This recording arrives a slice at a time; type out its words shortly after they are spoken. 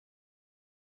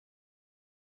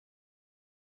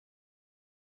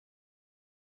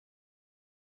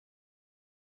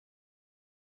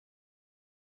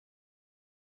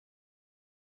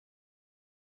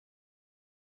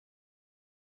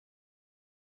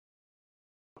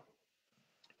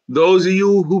those of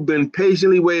you who've been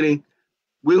patiently waiting,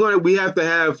 we have to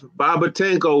have Baba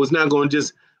Tanco is not going to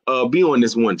just be on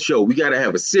this one show. We got to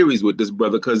have a series with this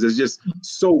brother because there's just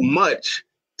so much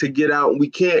to get out. We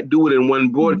can't do it in one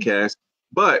broadcast,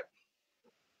 but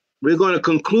we're going to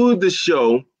conclude the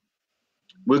show.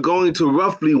 We're going to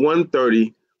roughly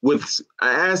 1:30 with,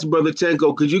 I asked Brother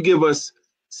Tanco, could you give us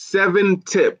 7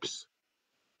 tips,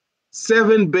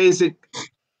 7 basic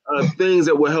things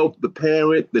that will help the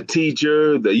parent, the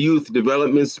teacher, the youth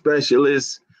development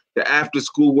specialist, the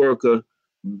after-school worker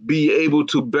be able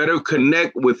to better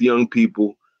connect with young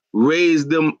people, raise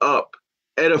them up,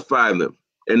 edify them,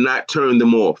 and not turn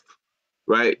them off,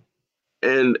 right?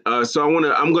 And so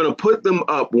I'm gonna put them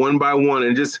up one by one,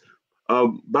 and just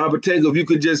Baba Tango, if you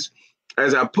could just,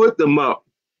 as I put them up,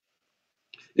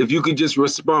 if you could just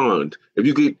respond, if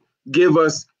you could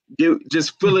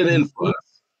just fill it in for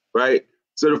us, right?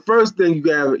 So the first thing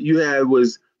you had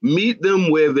was meet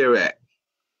them where they're at.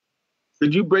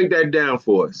 Could you break that down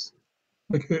for us?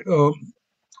 Okay.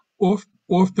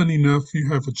 Often enough, you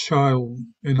have a child,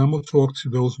 and I'm going to talk to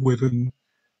those within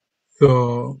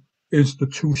the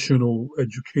institutional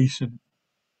education,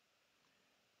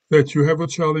 that you have a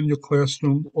child in your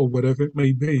classroom or whatever it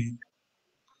may be,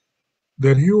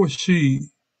 that he or she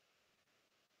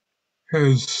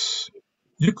has,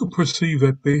 you could perceive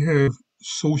that they have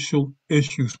social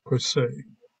issues per se.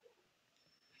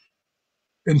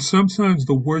 And sometimes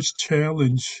the worst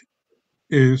challenge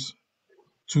is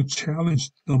to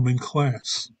challenge them in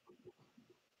class.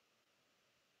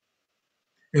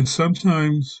 And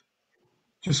sometimes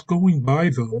just going by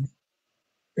them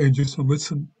and just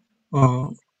listen, uh,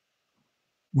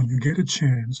 when you get a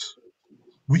chance,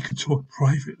 we could talk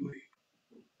privately.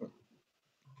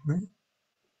 Right?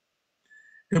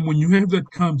 And when you have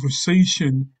that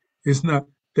conversation, it's not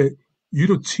that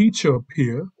you're the teacher up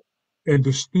here and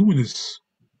the student is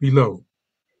below.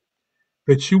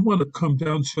 That you want to come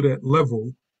down to that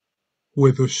level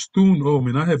where the student, oh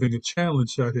man, I'm having a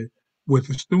challenge out here, where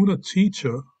the student and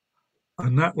teacher are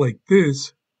not like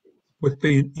this, but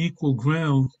they in equal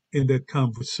ground in that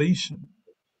conversation.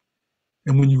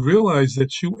 And when you realize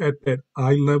that you at that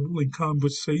eye level in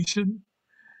conversation,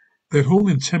 that whole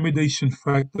intimidation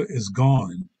factor is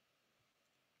gone.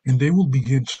 And they will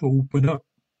begin to open up.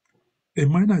 It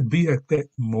might not be at that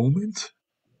moment,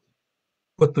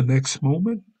 but the next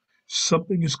moment,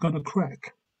 something is going to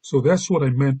crack. So that's what I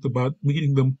meant about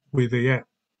meeting them where they at.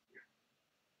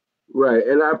 Right.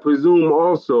 And I presume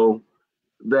also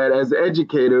that as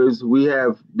educators, we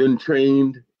have been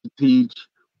trained to teach,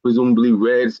 presumably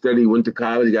read, studied, went to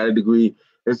college, got a degree.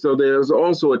 And so there's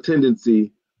also a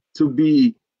tendency to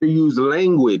use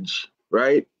language,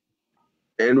 right?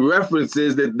 And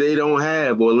references that they don't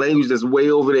have, or language that's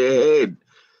way over their head.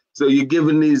 So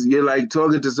you're like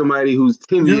talking to somebody who's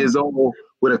 10 Yeah, years old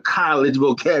with a college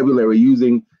vocabulary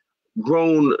using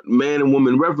grown man and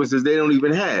woman references they don't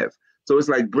even have. So it's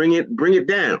like bring it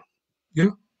down,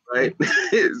 yeah. right?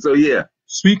 So yeah,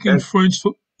 Speaking that's French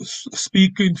for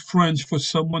speaking French for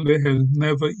someone that has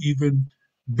never even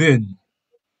been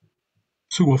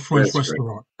to a French that's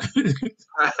restaurant.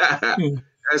 right. Yeah.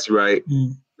 That's right.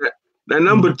 Mm, Now mm.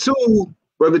 number 2,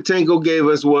 Brother Tanko gave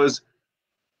us was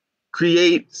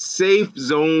create safe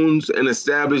zones and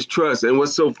establish trust. And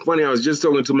what's so funny, I was just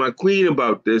talking to my queen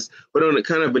about this, but on a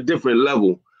kind of a different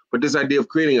level. But this idea of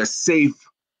creating a safe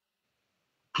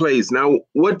place. Now,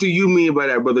 what do you mean by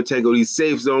that, Brother Tango? These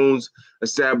safe zones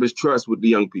establish trust with the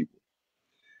young people.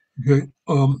 Okay.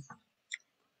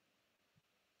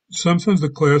 Sometimes the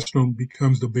classroom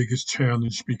becomes the biggest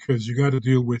challenge because you got to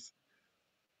deal with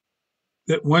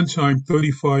at one time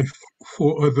 35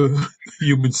 4 other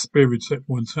human spirits at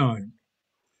one time.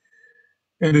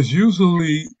 And it's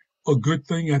usually a good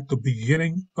thing at the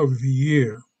beginning of the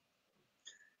year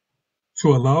to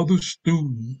allow the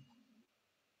student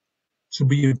to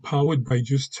be empowered by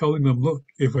just telling them, look,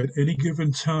 if at any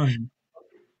given time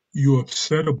you're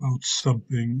upset about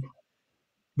something,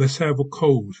 let's have a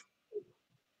code.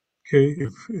 Okay,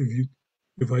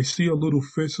 if I see a little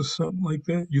fist or something like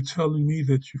that, you're telling me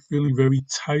that you're feeling very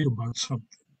tight about something.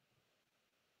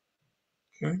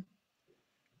 Okay,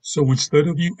 so instead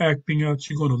of you acting out,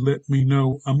 you're gonna let me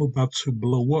know I'm about to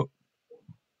blow up.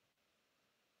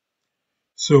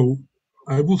 So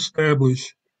I will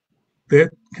establish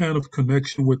that kind of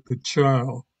connection with the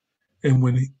child, and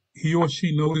when he or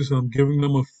she notices I'm giving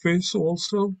them a fist,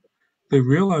 also they're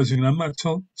realizing I'm not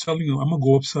telling them I'm gonna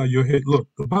go upside your head. Look,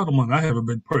 the bottom line, I haven't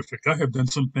been perfect. I have done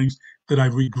some things that I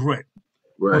regret.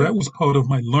 Well, Right. that was part of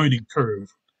my learning curve.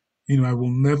 I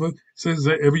will never say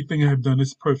that everything I have done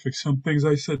is perfect. Some things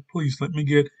I said, please let me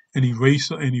get an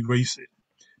eraser and erase it.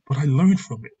 But I learned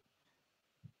from it.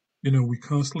 We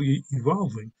constantly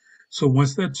evolving. So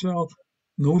once that child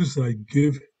notices I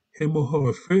give him or her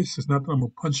a fist, it's not that I'm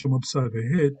gonna punch them upside the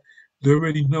head. They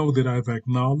already know that I've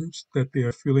acknowledged that they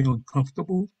are feeling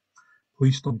uncomfortable.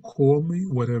 Please don't call me,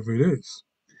 whatever it is.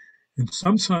 And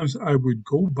sometimes I would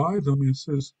go by them and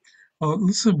says,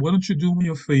 listen, why don't you do me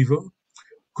a favor?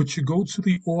 Could you go to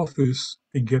the office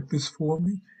and get this for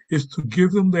me? Is to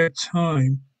give them that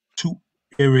time to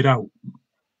air it out,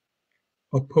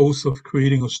 opposed of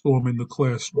creating a storm in the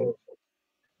classroom.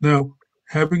 Now,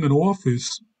 having an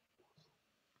office,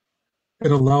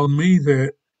 it allowed me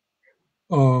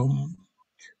um,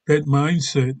 that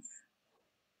mindset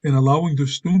and allowing the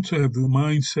student to have the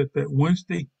mindset that once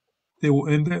they were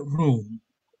in that room,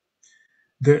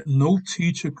 that no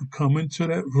teacher could come into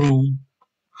that room,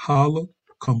 holler,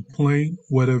 complain,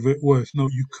 whatever it was. No,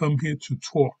 you come here to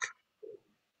talk.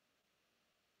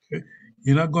 Okay?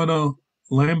 You're not gonna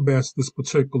lambast this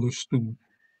particular student.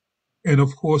 And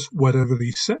of course, whatever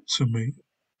they said to me,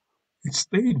 it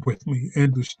stayed with me.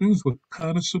 And the students were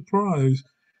kind of surprised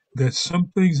that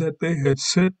some things that they had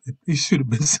said that they should have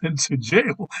been sent to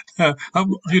jail. I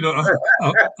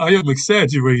am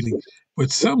exaggerating,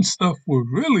 but some stuff were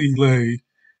really like.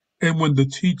 And when the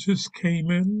teachers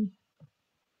came in,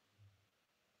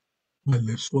 my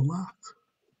lips were locked.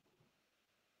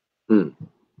 Mm.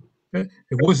 Okay?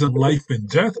 It wasn't life and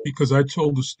death because I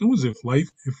told the students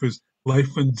if it's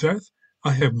life and death,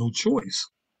 I have no choice.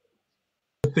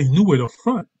 But they knew it up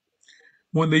front.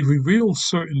 When they revealed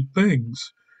certain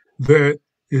things, that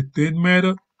it didn't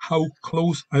matter how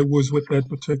close I was with that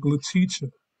particular teacher.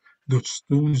 The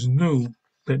students knew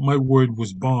that my word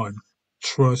was bond.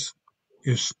 Trust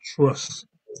is trust.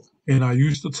 And I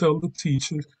used to tell the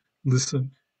teachers,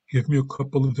 listen, give me a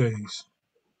couple of days.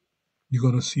 You're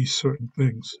going to see certain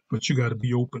things, but you got to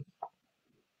be open.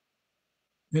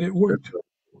 And it worked.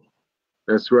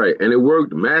 That's right. And it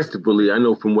worked masterfully. I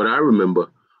know from what I remember.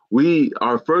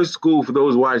 Our first school, for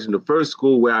those watching, the first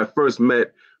school where I first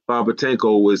met Baba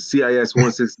Tanco was CIS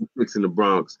 166 in the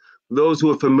Bronx. For those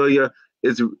who are familiar,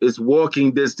 it's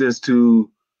walking distance to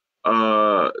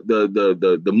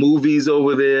the movies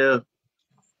over there,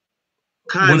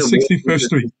 kind of walking 161st distance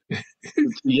Street.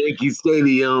 to Yankee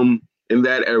Stadium in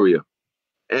that area.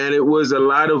 And it was a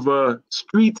lot of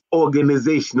street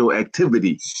organizational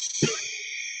activity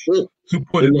To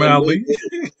put in it mildly.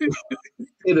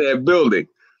 that building.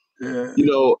 Yeah.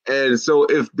 And so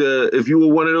if you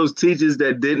were one of those teachers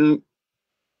that didn't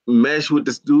mesh with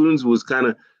the students, was kind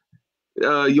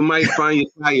of you might find your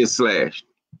tire slashed.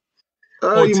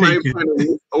 Or You might taken.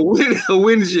 find a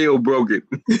windshield broken.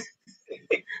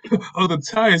 Oh, the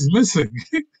tie is missing.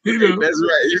 That's The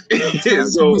right. ties are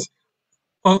so missing.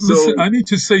 Oh, listen, so I need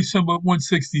to say something about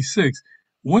 166.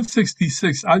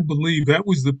 166, I believe that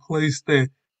was the place that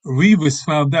Revis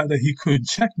found out that he couldn't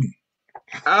check me.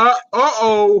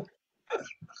 oh,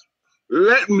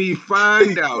 let me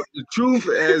find out. The truth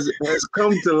has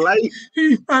come to light.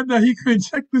 He found out he couldn't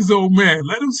check this old man.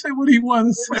 Let him say what he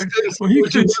wanted to say. But he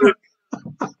What you couldn't check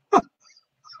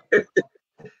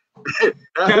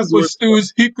That's KAPPA what's up.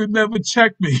 students. He could never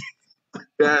check me.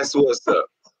 That's what's up.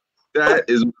 That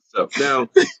is what's up. Now,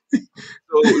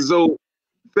 so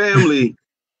family,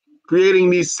 creating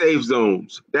these safe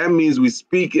zones. That means we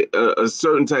speak a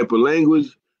certain type of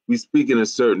language. We speak in a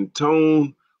certain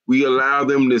tone. We allow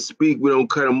them to speak. We don't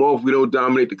cut them off. We don't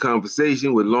dominate the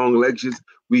conversation with long lectures.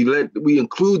 We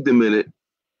include them in it,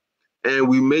 and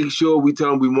we make sure we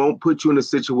tell them we won't put you in a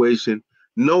situation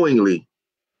knowingly,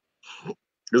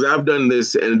 because I've done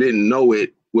this and didn't know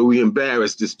it, where we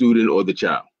embarrass the student or the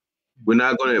child. We're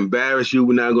not going to embarrass you.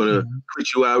 We're not going to put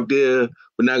you out there.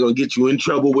 We're not going to get you in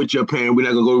trouble with your parent. We're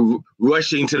not going to go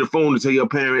rushing to the phone to tell your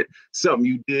parent something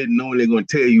you did, knowing they're going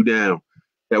to tear you down.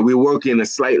 That we work in a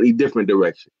slightly different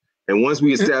direction. And once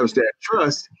we establish that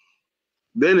trust,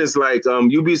 then it's like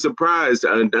you'd be surprised.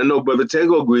 I know Brother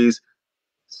Tango agrees.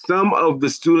 Some of the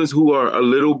students who are a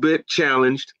little bit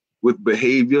challenged with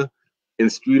behavior in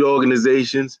street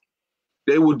organizations,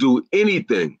 they will do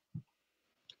anything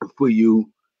for you.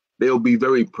 They'll be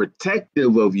very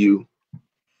protective of you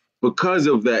because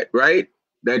of that, right?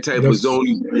 That type of That's zone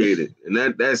you created. And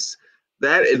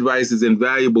that advice is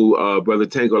invaluable, Brother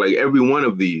Tanko, like every one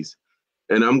of these.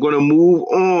 And I'm gonna move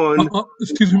on.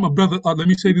 excuse me, my brother. Let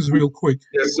me say this real quick.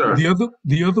 Yes, sir. The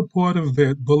other part of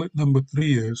that bullet number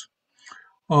 3 is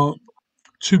uh,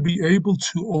 to be able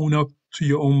to own up to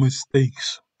your own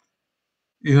mistakes.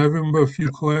 And I remember a few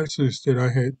classes that I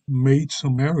had made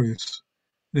some errors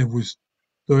that was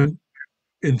done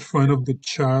in front of the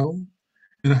child,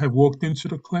 and I had walked into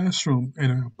the classroom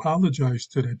and I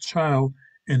apologized to that child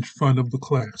in front of the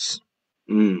class.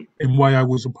 and why I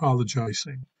was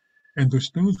apologizing. And the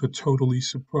students were totally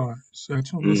surprised. I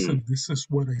told them, listen, this is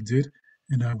what I did,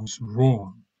 and I was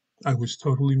wrong. I was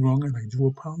totally wrong, and I do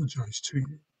apologize to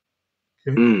you.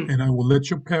 Okay? And I will let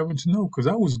your parents know, because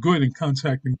I was good in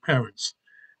contacting parents.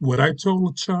 What I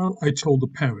told a child, I told the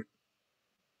parent,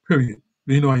 period.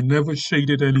 I never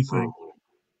shaded anything.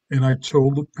 And I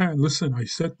told the parent, listen, I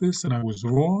said this, and I was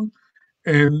wrong.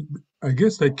 And I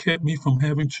guess that kept me from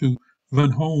having to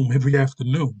run home every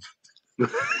afternoon. you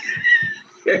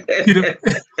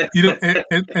know,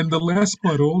 and the last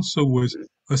part also was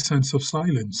a sense of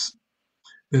silence.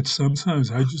 That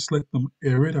sometimes I just let them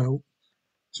air it out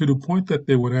to the point that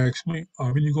they would ask me,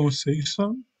 "Are you going to say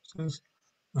something?" Says,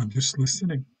 "I'm just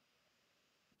listening."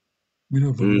 The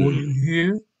more you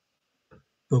hear,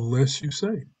 the less you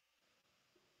say.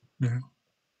 Now,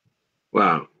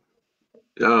 Wow.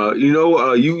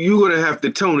 You're gonna have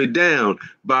to tone it down,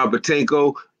 Baba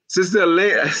Tanko. Sister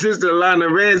Lana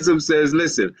Ransom says,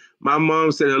 "Listen, my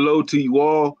mom said hello to you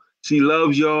all. She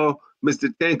loves y'all.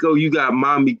 Mr. Tanko, you got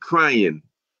mommy crying."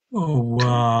 oh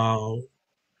wow,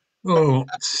 oh,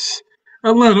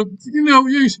 a lot of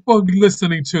you ain't supposed to be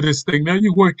listening to this thing. Now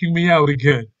you're working me out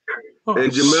again. Oh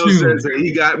And Jamel shoot. says, "Hey,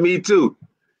 he got me too."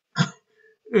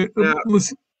 Now,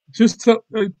 Listen, just tell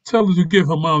her to give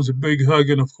her moms a big hug,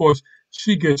 and of course,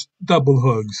 she gets double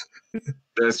hugs.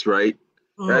 that's right.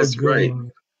 Oh, That's right.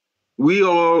 God.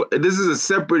 This is a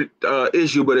separate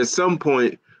issue, but at some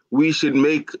point, we should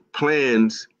make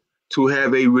plans to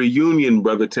have a reunion,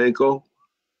 Brother Tanko,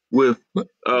 with But,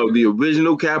 the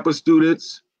original Kappa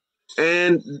students.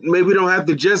 And maybe it don't have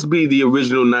to just be the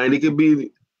original 9. It could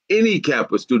be any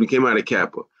Kappa student came out of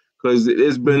Kappa, because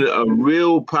there's been a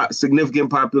real significant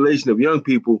population of young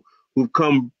people who've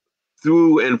come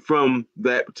through and from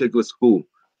that particular school.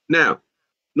 Now,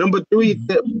 number 3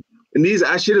 tip, and these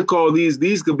I should have called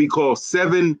these could be called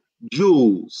 7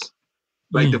 jewels,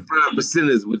 like the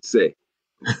 5%ers would say.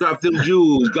 Drop them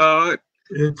jewels, God.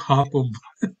 pop them.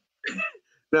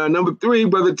 Now, number 3,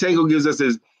 Brother Tango gives us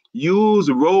is use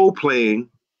role playing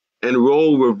and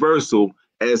role reversal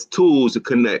as tools to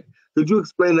connect. Could you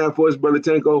explain that for us, Brother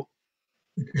Tanko?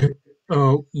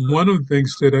 One of the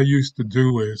things that I used to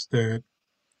do is that,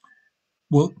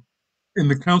 well, in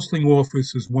the counseling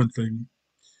office is one thing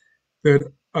that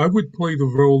I would play the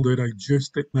role that I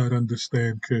just did not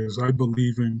understand because I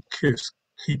believe in KISS,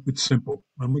 keep it simple.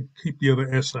 I'm going to keep the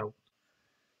other S out.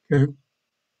 Okay?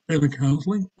 In the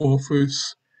counseling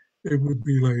office, it would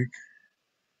be like,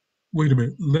 wait a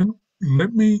minute,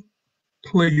 let me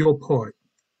play your part.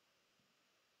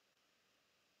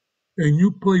 And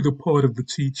you play the part of the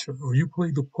teacher, or you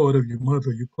play the part of your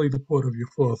mother, you play the part of your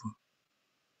father.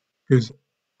 Because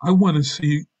I want to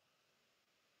see,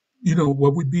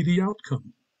 what would be the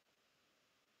outcome.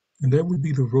 And that would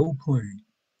be the role playing.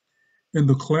 In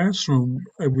the classroom,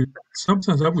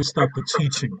 sometimes I would stop the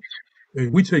teaching. Hey,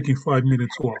 we're taking 5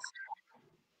 minutes off.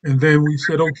 And then we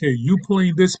said, okay, you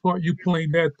playing this part, you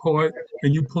playing that part,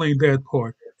 and you playing that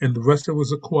part. And the rest of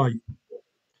us are quiet.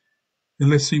 And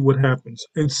let's see what happens.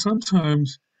 And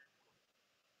sometimes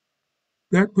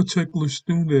that particular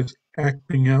student is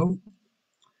acting out,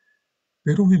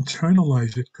 they don't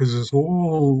internalize it because it's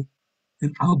all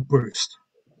an outburst.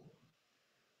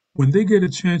 When they get a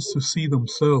chance to see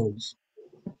themselves,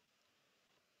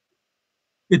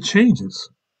 it changes.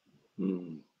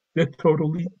 Mm. That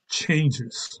totally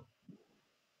changes.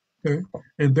 Okay.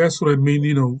 And that's what I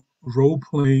mean, role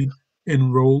playing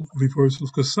and role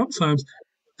reversals. Because sometimes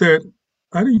that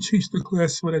I didn't teach the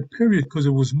class for that period because it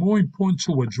was more important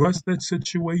to address that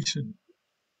situation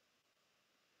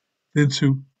than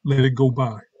to let it go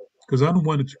by. Because I don't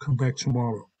want it to come back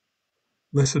tomorrow.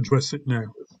 Let's address it now.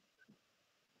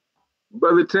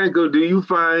 Brother Tanko, do you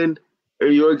find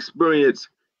in your experience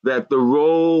that the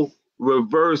role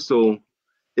reversal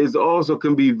is also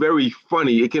can be very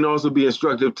funny? It can also be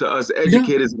instructive to us Yeah,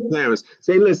 educators and parents.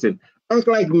 Say, listen, act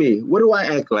like me. What do I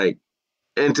act like?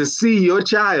 And to see your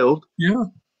child yeah,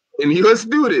 and your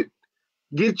student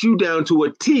get you down to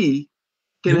a T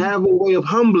can yeah, have a way of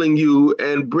humbling you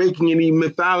and breaking any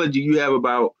mythology you have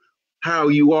about how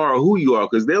you are or who you are,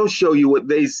 because they'll show you what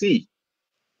they see.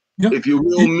 yeah. If you're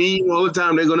real It, mean all the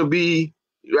time, they're going to be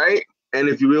right. And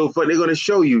if you're real fun, they're going to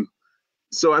show you.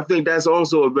 So I think that's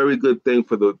also a very good thing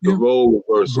for the yeah, role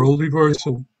reversal. role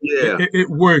reversal. Yeah. It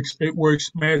works. It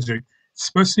works magic,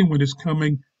 especially when it's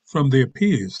coming from their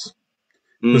peers.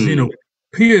 Because, Mm,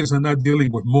 peers are not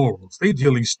dealing with morals. They're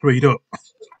dealing straight up.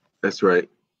 that's right.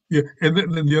 Yeah. And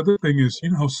then the other thing is,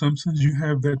 how sometimes you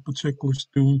have that particular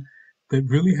student that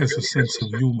really has a sense of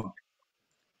humor,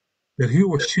 that he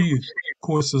or she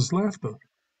causes laughter.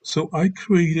 So I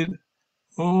created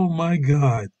Oh my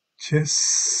God,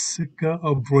 Jessica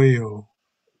Abreu.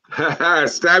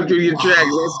 Stopped you in your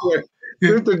tracks. That's what.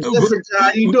 Yeah, Sister Jessica,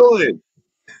 how you doing?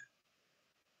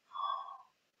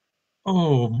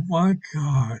 oh my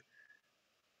God,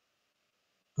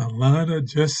 Alana,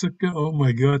 Jessica. Oh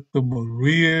my God, the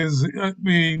Marias. I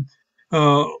mean,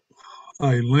 uh,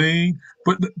 Eileen.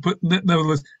 But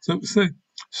nevertheless,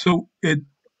 so it.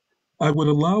 I would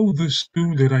allow this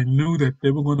student that I knew that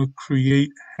they were going to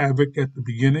create havoc at the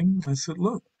beginning. I said,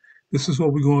 look, this is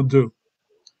what we're going to do.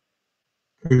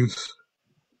 Because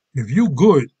if you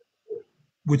good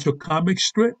with your comic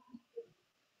strip,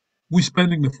 we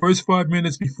spending the first 5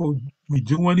 minutes before we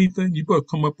do anything. You better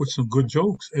come up with some good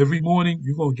jokes. Every morning,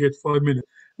 you're going to get 5 minutes.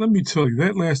 Let me tell you,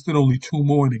 that lasted only 2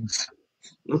 mornings.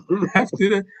 After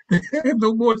that, they had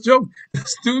no more jokes. The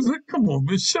students like, come on,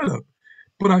 man, shut up.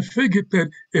 But I figured that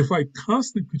if I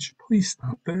constantly, could you please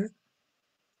stop that?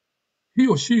 He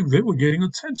or she, they were getting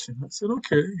attention. I said,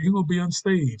 okay, you're going to be on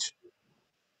stage.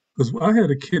 Because I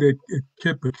had a kid at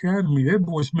KAPPA Academy, that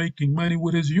boy's making money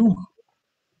with his humor.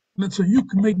 And I said, you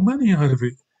can make money out of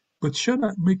it, but you're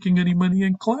not making any money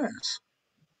in class.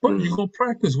 But you're Mm, going to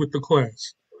practice with the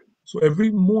class. So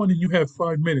every morning you have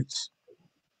 5 minutes.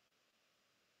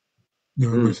 No,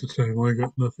 mm, Mr. Tango, I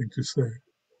got nothing to say.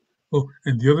 Oh,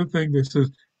 and the other thing that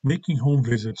says making home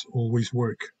visits always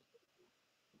work.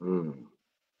 mm.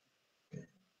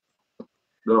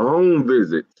 The home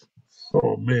visits.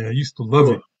 Oh man, I used to love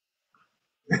Oh, it.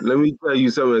 let me tell you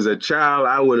something. As a child,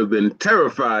 I would have been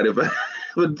terrified if I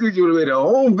would teacher would have made a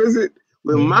home visit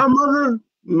with Yeah, my mother.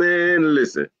 Man,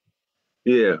 listen.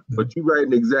 Yeah, yeah, but you're right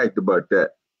and exact about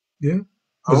that. yeah.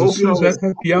 I Because the hope students y'all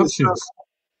had the options.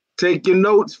 take your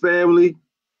notes, family.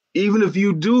 Even if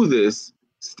you do this,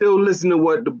 still listen to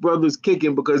what the brother's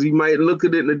kicking because he might look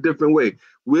at it in a different way.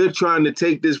 We're trying to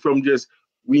take this from just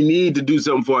we need to do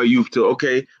something for our youth to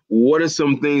okay, what are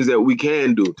some things that we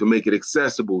can do to make it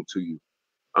accessible to you?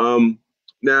 Um,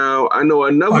 now I know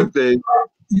I, another thing.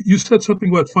 you said something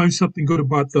about find something good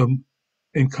about them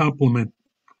and compliment.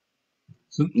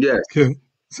 So, Yes. okay.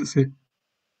 So,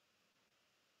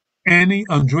 Annie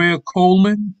Andrea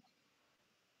Coleman,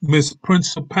 Miss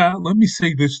Principal, let me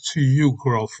say this to you,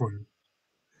 girlfriend.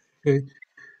 Okay.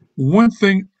 One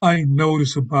thing I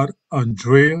notice about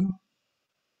Andrea,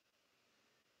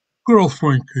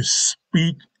 girlfriend could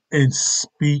speak and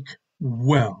speak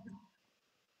well.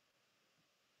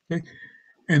 Okay.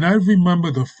 And I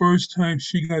remember the first time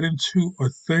she got into a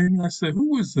thing, I said,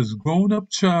 who is this grown up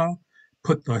child?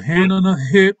 Put the hand on her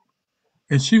hip,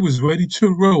 and she was ready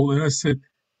to roll. And I said,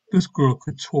 this girl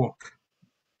could talk.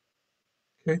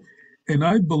 Okay. And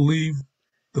I believe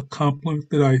the compliment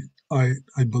that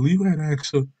I believe I had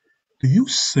asked her, do you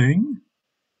sing?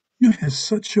 You have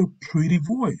such a pretty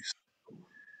voice.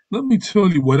 Let me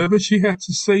tell you, whatever she had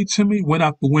to say to me went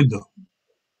out the window.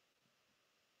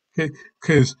 Okay.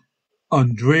 Because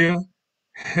Andrea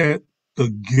had the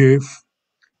gift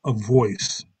of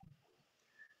voice.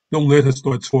 Don't let her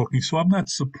start talking. So I'm not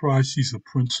surprised she's a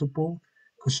principal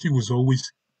because she was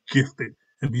always gifted.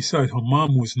 And besides, her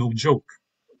mom was no joke.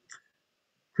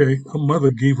 Okay. Her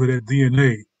mother gave her that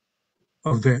DNA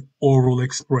of that oral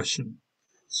expression.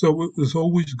 So it was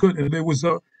always good. And there was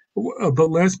the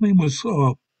last name was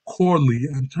Corley.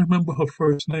 I'm trying to remember her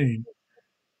first name.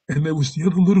 And there was the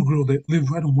other little girl that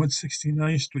lived right on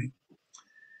 169th Street.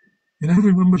 And I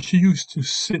remember she used to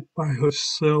sit by her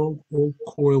cell all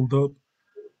coiled up.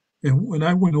 And when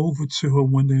I went over to her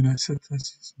one day and I said,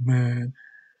 man,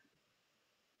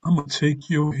 I'm going to take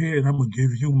your hair and I'm going to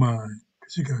give you mine.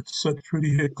 Because you got such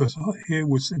pretty hair. Because her hair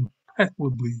was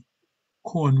impeccably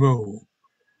cornrow.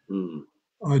 Mm,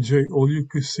 Agyei, all you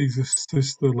could see is his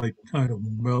sister like kind of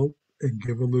melt and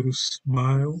give a little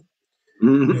smile.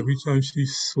 And mhm. every time she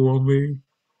saw me,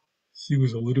 she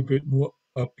was a little bit more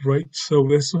upright. So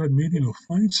that's what I mean,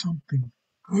 find something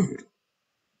good.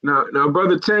 Now,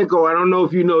 brother Tanko, I don't know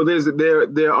if you know this.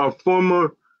 There are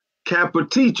former Kappa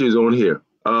teachers on here.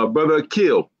 Brother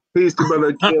Akil, peace to brother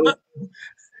Akil.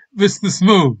 Mr.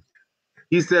 Smooth.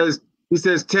 He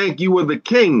says, Tank, you were the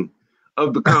king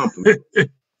of the compliment.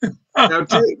 It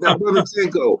Now, brother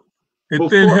Tanko, didn't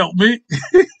before help me.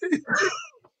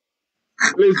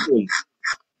 listen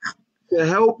to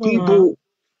help Uh,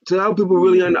 people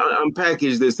really unpack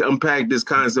this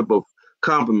concept of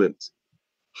compliments.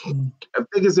 I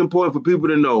think it's important for people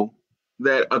to know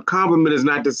that a compliment is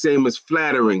not the same as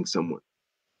flattering someone.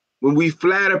 When we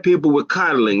flatter people, we're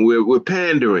coddling, we're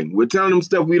pandering, we're telling them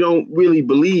stuff we don't really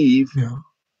believe, yeah,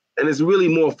 and it's really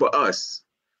more for us.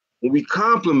 When we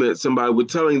compliment somebody, we're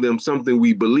telling them something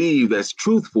we believe that's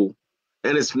truthful,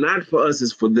 and it's not for us,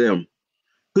 it's for them.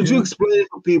 Could you yeah. explain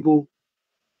for people?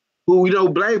 who,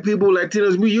 black people,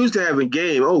 Latinos, we used to having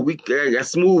game. Oh, we got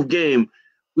smooth game.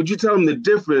 Would you tell them the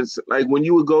difference? Like when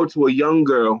you would go to a young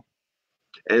girl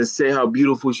and say how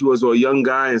beautiful she was, or a young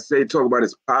guy and talk about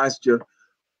his posture,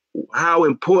 how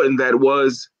important that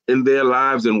was in their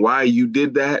lives and why you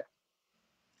did that?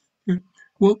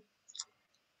 Well,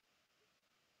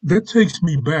 that takes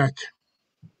me back.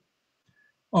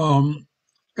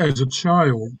 As a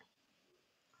child,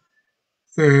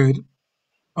 that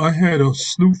I had a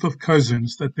slew of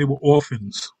cousins that they were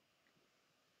orphans.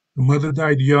 The mother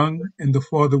died young, and the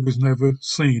father was never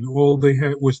seen. All they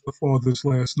had was the father's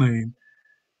last name.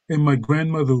 And my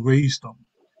grandmother raised them,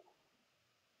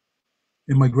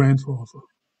 and my grandfather.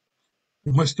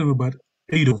 There must have been about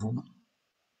 8 of them.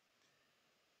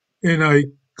 And I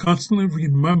constantly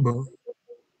remember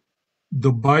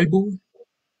the Bible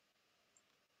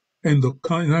and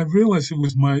I realized it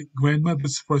was my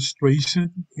grandmother's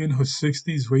frustration in her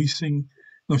 60s racing.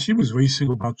 No, she was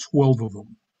racing about 12 of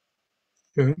them.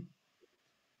 Okay.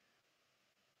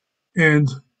 And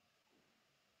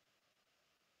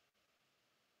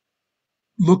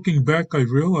looking back, I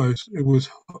realized it was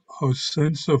her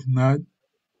sense of not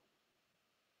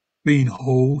being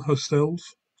whole herself.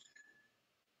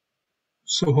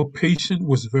 So her patience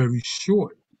was very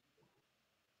short.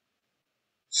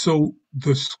 So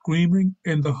the screaming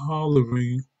and the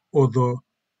hollering or the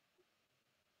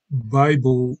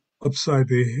Bible upside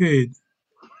their head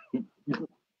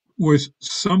was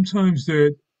sometimes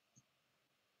that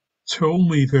told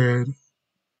me that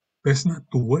that's not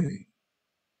the way.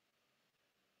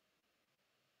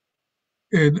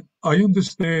 And I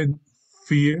understand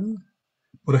fear,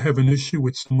 but I have an issue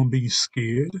with someone being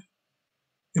scared.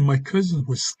 And my cousin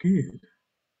was scared.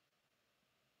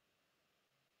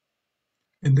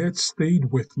 And that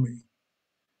stayed with me.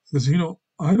 Because,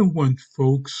 I don't want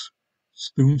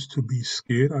students to be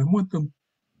scared. I want them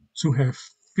to have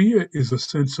fear is a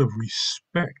sense of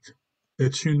respect,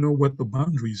 that you know what the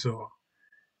boundaries are.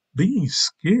 Being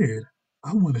scared,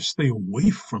 I want to stay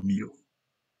away from you.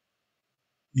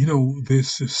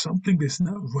 This is something that's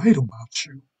not right about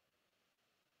you.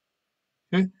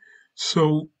 Okay?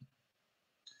 So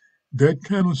that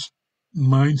kind of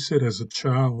mindset as a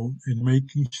child and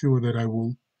making sure that I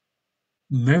will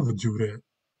never do that.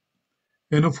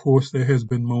 And of course, there has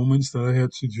been moments that I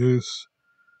had to just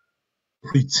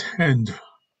pretend.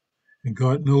 And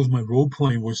God knows my role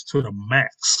playing was to the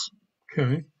max.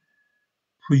 Okay?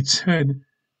 Pretend.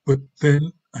 But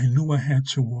then I knew I had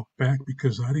to walk back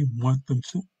because I didn't want them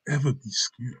to ever be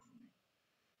scared of me.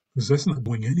 Because that's not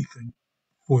doing anything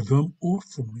for them or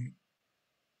for me.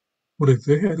 But if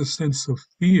they had a sense of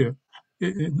fear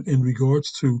in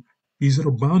regards to these are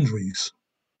the boundaries,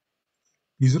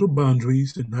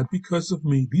 and not because of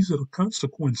me, these are the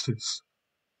consequences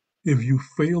if you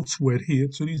fail to adhere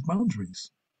to these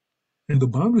boundaries. And the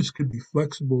boundaries could be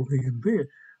flexible here and there,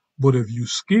 but if you're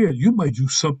scared, you might do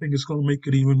something that's going to make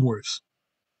it even worse.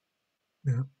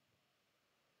 Yeah.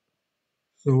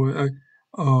 So and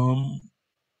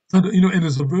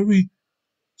it's a very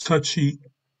touchy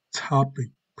topic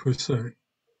per se,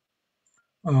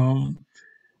 um,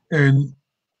 and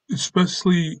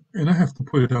especially, and I have to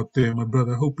put it out there, my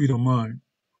brother. I hope you don't mind.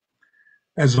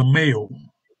 As a male,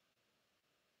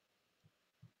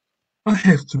 I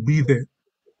have to be the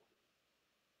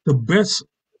best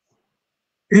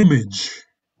image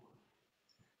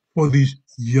for these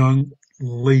young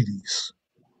ladies.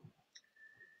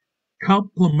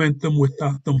 Compliment them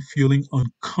without them feeling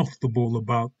uncomfortable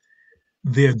about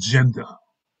their gender.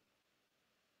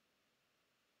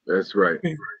 That's right.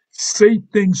 Okay? Say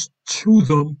things to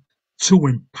them to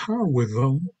empower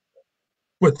them,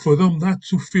 but for them not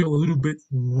to feel a little bit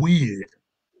weird.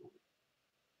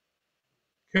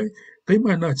 Okay? They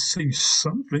might not say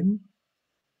something,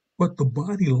 but the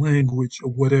body language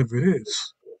or whatever it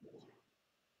is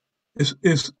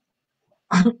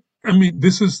I don't. I mean,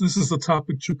 this is a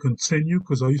topic to continue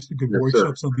because I used to give Yes, sir.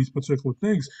 workshops on these particular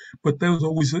things, but there was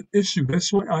always an issue.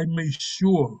 That's why I made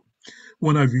sure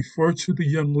when I refer to the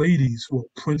young ladies who are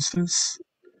princess,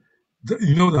 that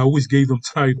I always gave them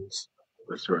titles.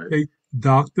 That's right. Okay,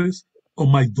 doctors or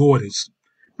my daughters,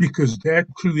 because that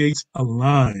creates a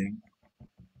line.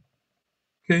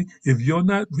 Okay, if you're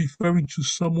not referring to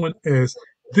someone as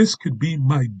this could be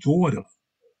my daughter,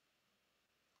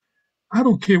 I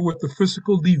don't care what the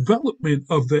physical development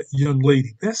of that young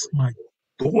lady. That's my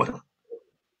daughter.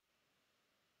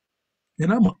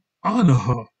 And I'm going to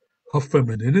honor her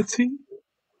femininity,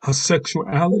 her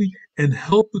sexuality, and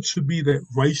help her to be that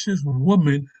righteous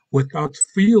woman without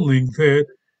feeling that,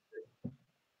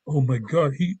 oh my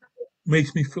God, he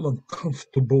makes me feel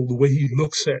uncomfortable the way he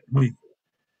looks at me.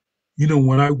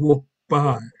 when I walk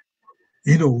by,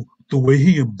 the way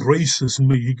he embraces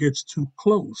me, he gets too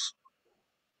close.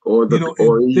 Or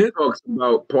And he that, talks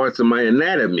about parts of my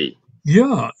anatomy.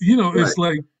 yeah, Right. it's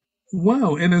like,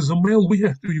 wow. And as a male, we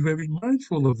have to be very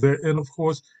mindful of that. And of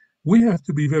course, we have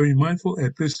to be very mindful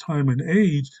at this time and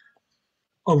age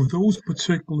of those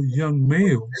particular young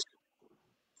males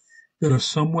that are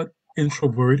somewhat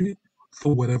introverted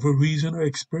for whatever reason or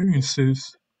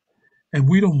experiences, and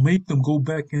we don't make them go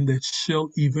back in that shell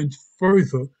even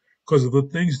further because of the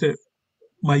things that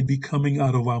might be coming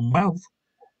out of our mouth,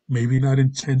 maybe not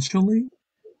intentionally,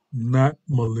 not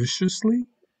maliciously,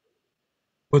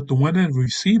 but the one that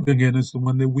receiving it is the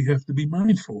one that we have to be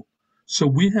mindful. So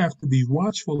we have to be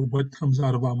watchful of what comes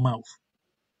out of our mouth.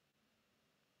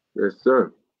 Yes,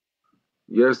 sir.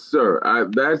 Yes, sir.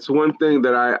 That's one thing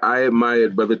that I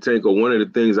admired, Brother Tanko. One of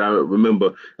the things I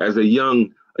remember as a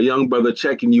young brother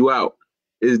checking you out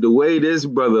is the way this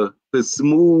brother could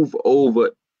smooth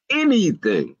over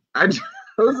anything. I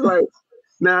was like,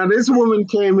 now this woman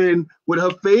came in with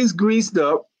her face greased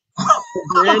up, her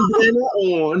bandana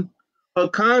on, her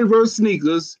Converse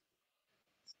sneakers,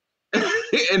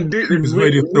 and He was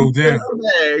ready to throw reached in down. her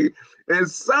bag, and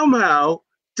somehow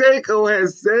Takeo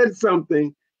has said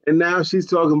something, and now she's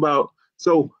talking about,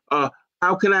 so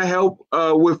how can I help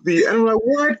with the, and I'm like,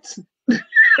 what?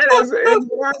 That is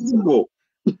impossible.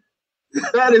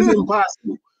 That is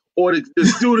impossible. Or the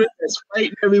student that's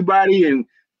fighting everybody, and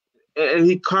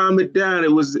he calmed it down.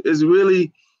 It's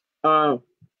really, I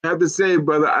have to say,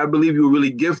 brother, I believe you were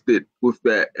really gifted with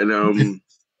that. And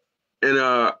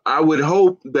I would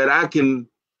hope that I can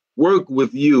work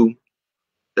with you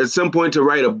at some point to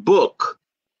write a book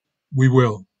We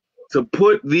will. to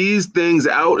put these things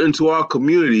out into our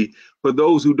community for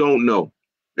those who don't know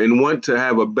and want to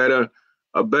have a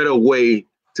better way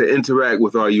to interact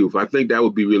with our youth. I think that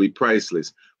would be really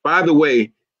priceless. By the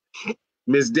way,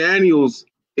 Miss Daniels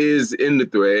is in the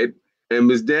thread, and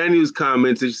Miss Daniels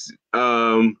commented.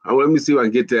 Let me see if I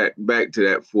can get that back to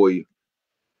that for you.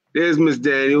 There's Miss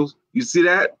Daniels. You see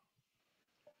that?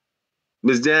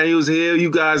 Miss Daniels here.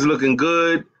 You guys looking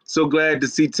good. So glad to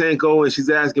see Tanko, and she's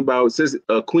asking about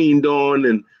Queen Dawn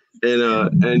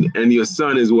and your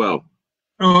son as well.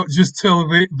 Just tell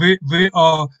her they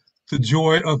are the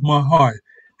joy of my heart.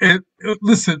 And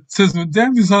listen, since when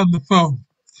Danny's on the phone,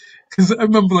 because I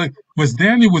remember like Miss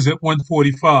Daniel was at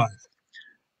 145.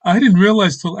 I didn't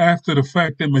realize till after the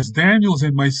fact that Miss Daniels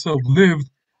and myself lived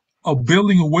a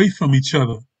building away from each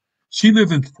other. She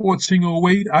lived in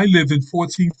 1408. I lived in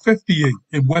 1458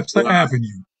 in Webster Wow.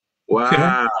 Avenue.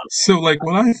 Okay. Wow. So like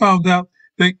when I found out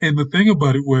that, and the thing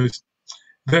about it was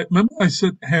that, remember I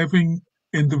said having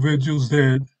individuals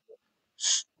that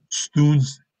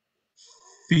students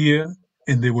fear,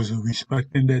 and there was a respect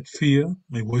in that fear.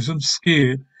 They wasn't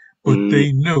scared, but Mm,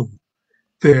 they knew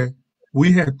that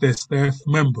we had that staff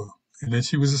member, and then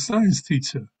she was a science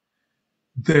teacher,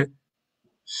 that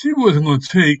she wasn't going to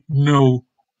take no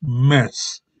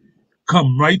mess.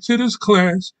 Come right to this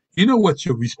class. You know what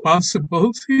your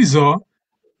responsibilities are.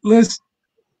 Let's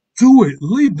do it.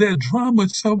 Leave that drama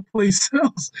someplace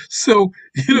else. So,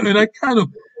 and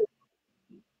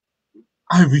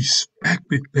I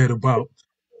respected that about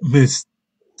Miss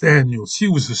Daniels. She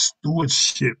was a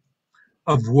stewardship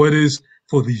of what is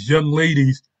for these young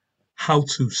ladies how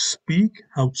to speak,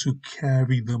 how to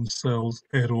carry themselves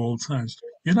at all times.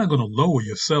 You're not going to lower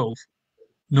yourself.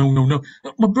 No, no, no.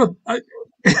 My brother,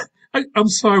 I'm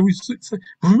sorry.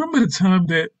 Remember the time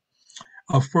that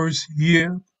our first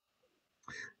year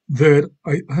that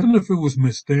I don't know if it was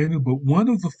Miss Daniel, but one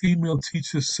of the female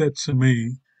teachers said to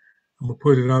me, I'm going to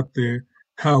put it out there,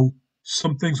 how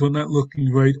some things were not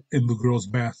looking right in the girls'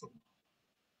 bathroom.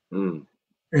 mm.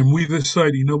 And we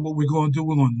decided, you know what we're going to do?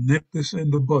 We're going to nip this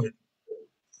in the bud.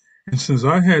 And since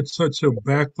I had such a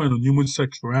background on human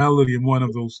sexuality in one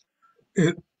of those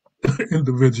i-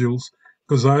 individuals,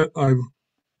 because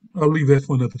I'll leave that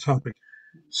for another topic.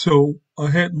 So I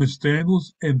had Miss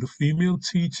Daniels and the female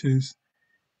teachers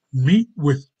meet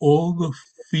with all the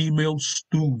female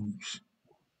students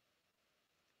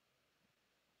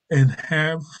and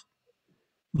have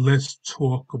let's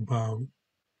talk about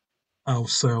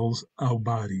ourselves, our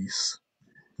bodies.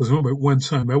 Because remember, at one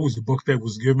time that was the book that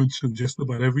was given to just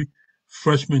about every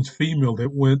freshman female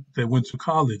that went to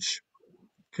college.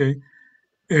 Okay,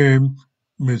 and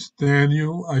Miss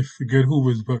Daniel, I forget who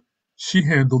was, but she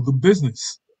handled the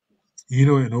business.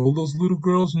 And all those little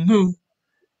girls knew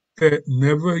that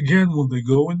never again will they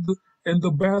go in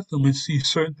the bathroom and see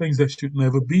certain things that should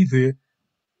never be there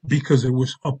because it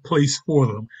was a place for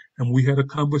them. And we had a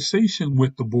conversation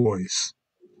with the boys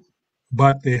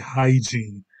about their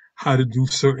hygiene, how to do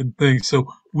certain things. So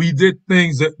we did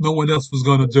things that no one else was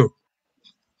going to do.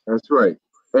 That's right.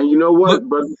 And you know Look, what,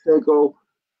 Brother Tanko?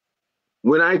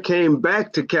 When I came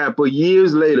back to KAPPA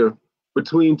years later,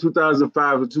 between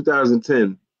 2005 and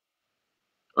 2010,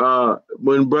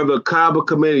 when Brother KAPPA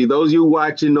Committee, those of you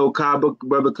watching know KAPPA,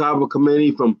 Brother KAPPA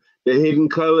Committee from the Hidden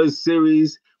Colors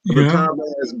series, Brother yeah, KAPPA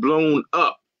has blown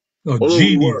up a all over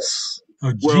the world. genius,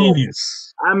 a Well,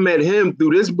 genius. I met him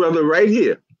through this brother right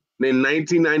here in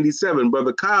 1997.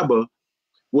 Brother KAPPA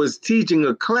was teaching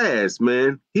a class,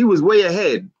 man. He was way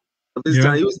ahead of his Yeah,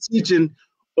 time. He was teaching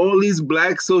all these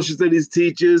black social studies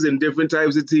teachers and different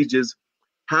types of teachers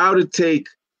how to take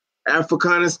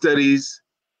Africana studies,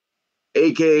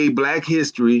 aka Black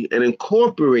history, and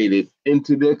incorporate it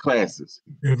into their classes.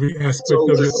 every aspect So,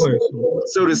 of your classroom.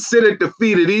 so to sit at the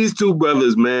feet of these two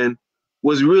brothers, man,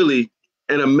 was really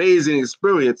an amazing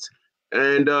experience.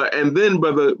 And then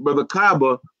brother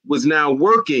KAPPA was now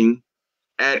working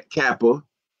at KAPPA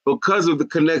because of the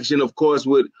connection, of course,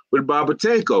 with Baba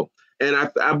Tanko. And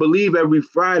I believe every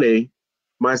Friday,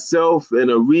 myself and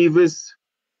Arevis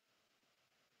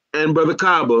and Brother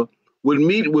KAPPA would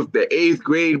meet with the 8th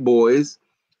grade boys,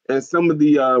 and some of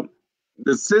the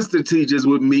sister teachers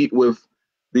would meet with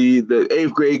the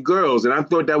 8th grade girls. And I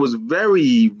thought that was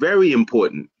very, very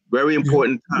important, very Yeah.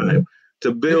 important time to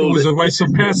It build. was a rites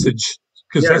of passage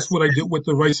because that's Yes. what I did with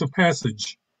the rites of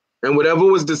passage. And whatever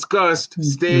was discussed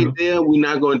stayed Yeah, there. We're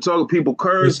not going to talk. People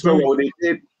cursed, that's so right. what they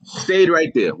did stayed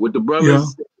right there with the Yeah.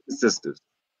 brothers and sisters.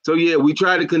 So yeah, we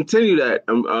try to continue that.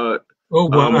 Oh,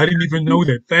 well, I didn't even know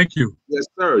that. Thank you. Yes,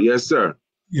 sir. Yes, sir.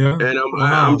 Yeah. And I'm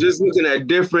Wow. just looking at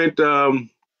different.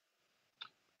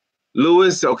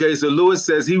 Lewis. Okay, so Lewis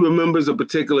says he remembers a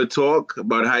particular talk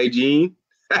about hygiene.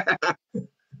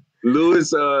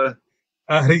 Lewis,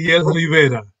 Ariel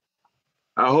Rivera.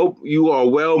 I hope you are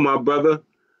well, my brother.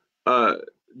 Uh,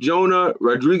 Jonah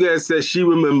Rodriguez says she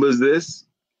remembers this.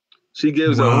 She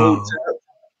gives a whole.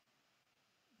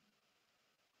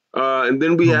 Wow. And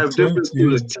then we have different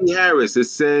Yeah. students. T. Harris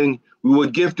is saying we were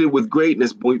gifted with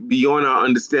greatness beyond our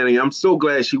understanding. I'm so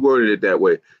glad she worded it that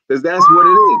way because that's what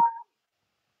it is.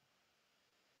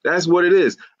 That's what it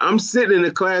is. I'm sitting in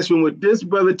the classroom with this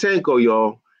brother Tanko,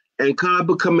 y'all, and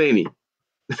KAPPA Kameni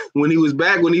when he was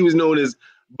known as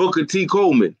Booker T.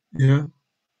 Coleman. Yeah.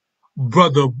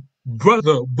 Brother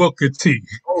Booker T.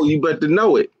 Oh, you better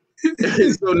know it.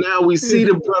 So now we see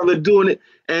the brother doing it,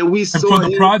 and we And saw from the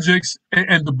him. projects,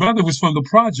 and the brother was from the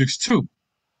projects too.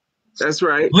 That's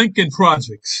right. Lincoln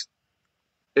Projects.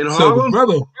 In So the Harlem?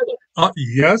 brother,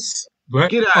 yes,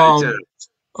 but Get out of town.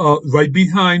 right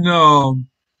behind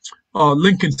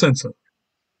Lincoln Center.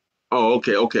 Oh,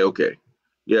 okay.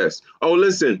 Yes. Oh,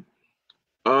 listen.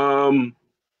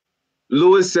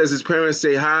 Lewis says his parents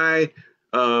say hi.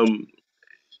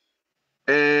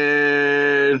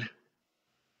 And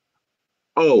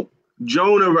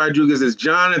Jonah Rodriguez is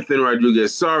Jonathan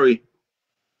Rodriguez. Sorry.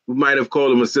 We might have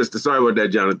called him a sister. Sorry about that,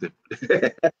 Jonathan.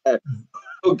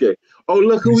 Okay. Oh,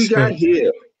 look who we got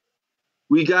here.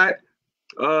 We got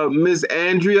Miss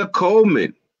Andrea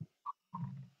Coleman.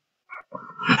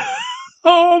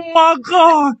 Oh my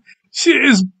God. She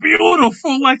is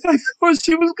beautiful like I thought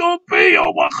she was going to be.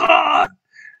 Oh my God.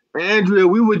 Andrea,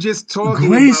 we were just talking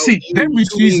about Gracie, you that means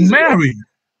 2 she's days ago. married.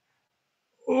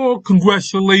 Oh,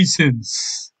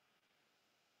 congratulations.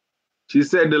 She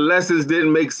said the lessons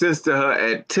didn't make sense to her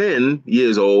at 10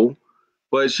 years old,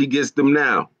 but she gets them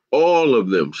now. All of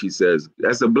them, she says.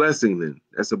 That's a blessing then.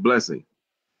 That's a blessing.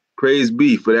 Praise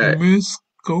be for that. Miss,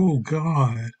 oh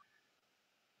God.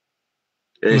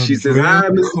 And she says, Andrea hi,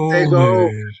 Mr. Tanko.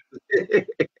 Coleman.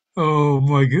 Oh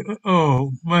my God.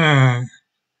 Oh man.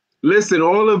 Listen,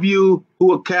 all of you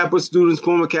who are KAPPA students,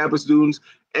 former KAPPA students,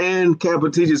 and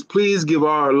KAPPA teachers, please give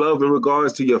our love and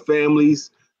regards to your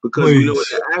families because we know in Please.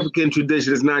 the African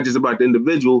tradition, it's not just about the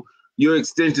individual. Your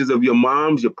extensions of your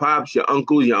moms, your pops, your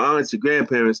uncles, your aunts, your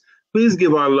grandparents. Please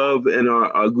give our love and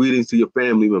our greetings to your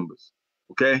family members.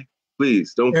 Okay?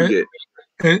 Please, don't forget.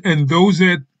 And those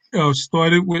that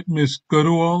started with Miss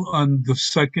Goodall on the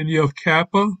second year of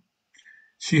KAPPA,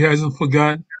 she hasn't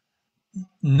forgotten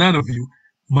none of you.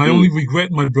 My only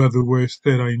regret, my brother, was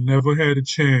that I never had a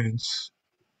chance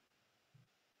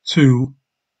to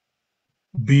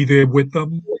be there with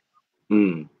them.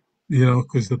 Mm. You know,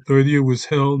 because the third year was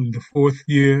held, and the fourth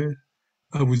year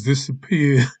I was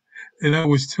disappeared, and I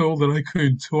was told that I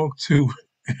couldn't talk to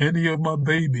any of my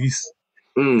babies.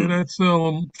 And I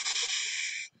tell them,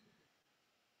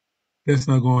 that's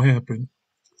not going to happen.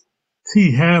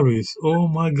 T. Harris, oh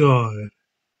my God.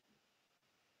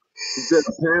 She said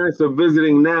the parents are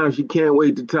visiting now. She can't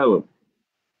wait to tell them.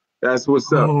 That's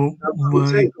what's up. Oh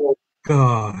my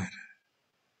God.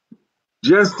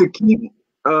 just to keep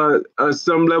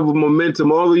some level of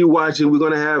momentum. All of you watching, we're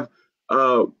going to have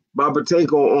Baba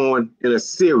Tanko on in a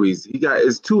series.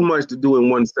 It's too much to do in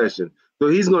one session, so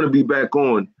he's going to be back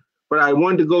on. But I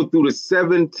wanted to go through the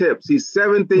 7 tips. These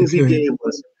 7 things he Okay. gave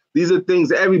us. These are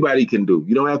things everybody can do.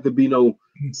 You don't have to be no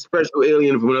special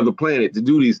alien from another planet to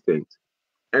do these things.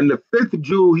 And the 5th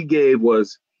jewel he gave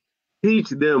was teach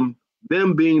them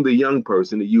being the young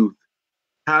person, the youth,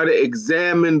 how to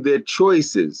examine their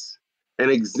choices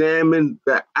and examine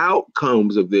the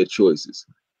outcomes of their choices.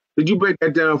 Could you break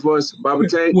that down for us, Baba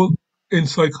Tank? Well, in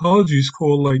psychology, it's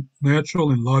called like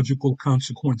natural and logical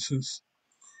consequences.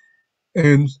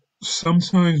 And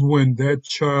sometimes when that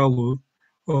child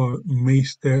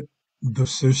makes that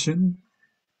decision,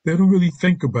 they don't really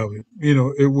think about it.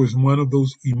 It was one of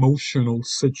those emotional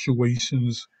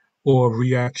situations or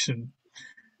reaction.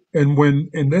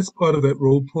 And that's part of that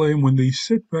role play. When they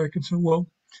sit back and say, well,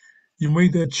 you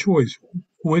made that choice.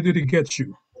 Where did it get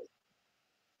you?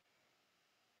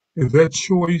 If that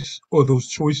choice or those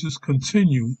choices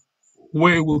continue,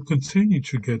 where it will continue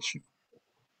to get you.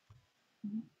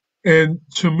 And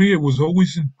to me, it was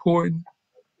always important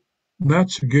not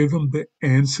to give them the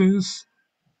answers,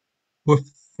 but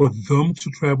for them to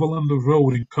travel on the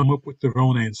road and come up with their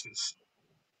own answers.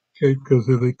 Okay, because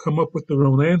if they come up with their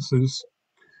own answers,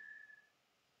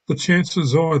 the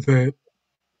chances are that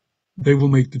they will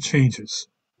make the changes.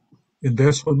 And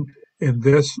that's in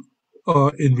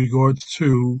regards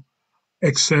to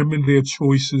examine their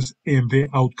choices and their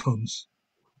outcomes.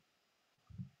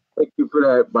 Thank you for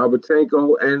that, Baba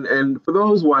Tanko. And for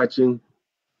those watching,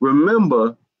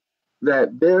 remember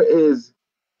that there is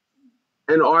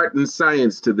an art and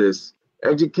science to this.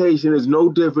 Education is no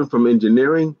different from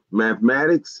engineering,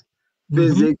 mathematics, Mm-hmm.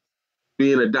 physics,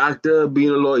 being a doctor,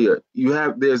 being a lawyer.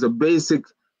 There's a basic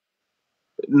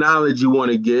knowledge you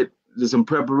want to get, there's some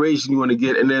preparation you want to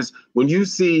get, and there's when you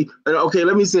see. Okay,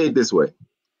 let me say it this way: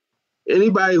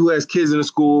 anybody who has kids in a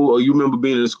school, or you remember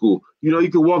being in a school, you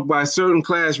can walk by certain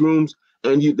classrooms,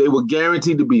 and they were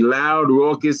guaranteed to be loud,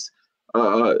 raucous,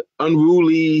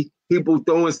 unruly, people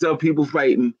throwing stuff, people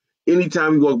fighting.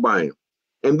 Anytime you walk by them,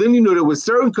 and then there were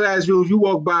certain classrooms you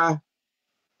walk by,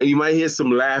 and you might hear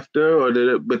some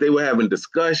laughter, but they were having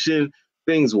discussion.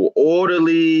 Things were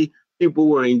orderly. People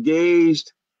were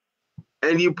engaged.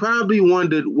 And you probably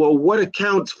wondered, well, what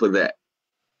accounts for that,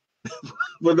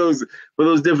 for those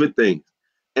different things?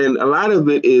 And a lot of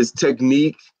it is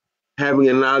technique, having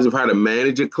a knowledge of how to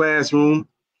manage a classroom.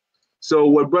 So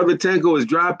what Brother Tanko is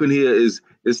dropping here is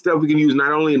stuff we can use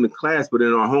not only in the class but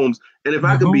in our homes. And if In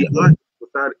I the could be home. honest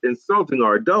without insulting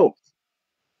our adults,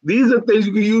 these are things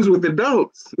you can use with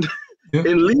adults Yeah.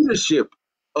 in leadership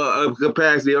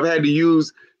capacity. I've had to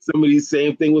use some of these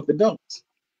same thing with adults.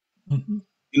 Mm-hmm.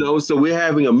 So we're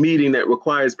having a meeting that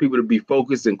requires people to be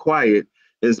focused and quiet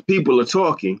as people are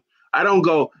talking. I don't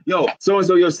go, yo, so and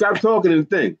so, yo, stop talking and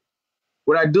thing.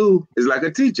 What I do is like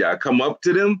a teacher. I come up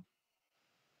to them,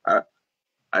 I,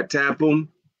 I tap them,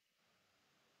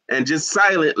 and just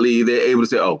silently they're able to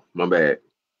say, oh, my bad.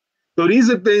 So these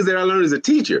are things that I learned as a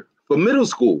teacher for middle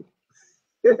school.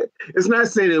 It's not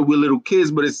saying that we're little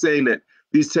kids, but it's saying that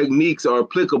these techniques are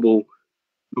applicable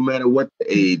no matter what the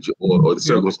age or the Yep.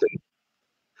 circumstance.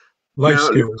 Life Now,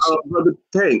 skills. Brother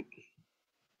Tank,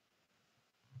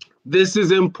 this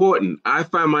is important. I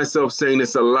find myself saying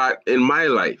this a lot in my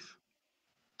life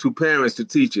to parents, to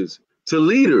teachers, to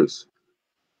leaders.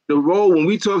 The role when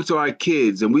we talk to our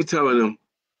kids and we telling them,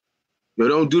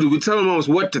 don't do this, we tell them almost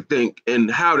what to think and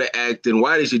how to act and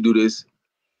why they should do this.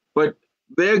 But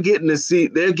they're getting to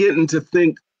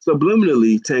think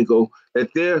subliminally, Tanko, that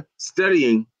they're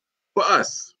studying for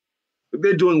us, that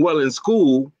they're doing well in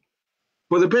school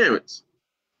for the parents,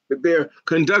 that they're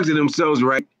conducting themselves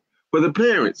right for the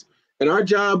parents. And our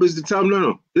job is to tell them,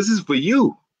 no, this is for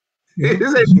you. Yeah,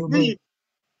 This that's ain't your role. me,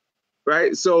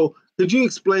 right? So could you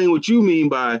explain what you mean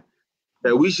by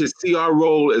that we should see our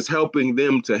role as helping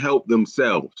them to help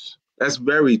themselves? That's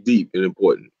very deep and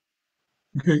important.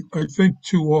 Okay, I think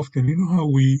too often, you know how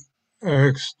we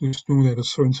ask the student at a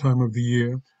certain time of the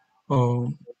year,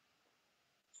 um,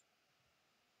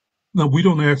 now we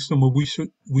don't ask them, but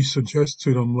we suggest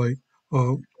to them like,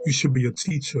 you should be a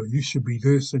teacher, you should be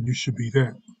this, and you should be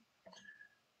that.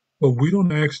 But we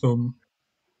don't ask them,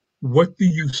 what do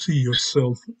you see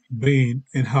yourself being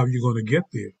and how you're going to get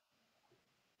there?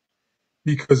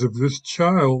 Because if this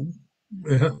child,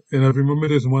 and I remember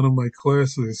there's one of my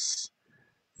classes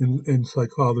in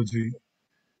psychology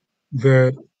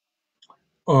that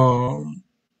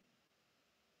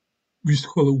we used to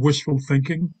call it wishful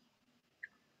thinking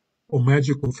or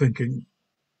magical thinking.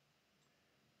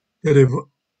 That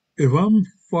if I'm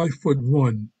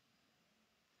 5'1",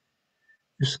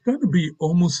 it's going to be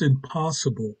almost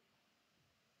impossible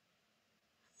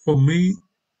for me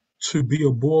to be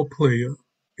a ball player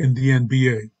in the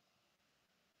NBA.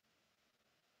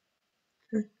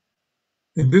 Okay?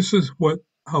 And this is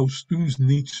how students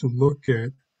need to look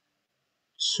at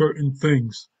certain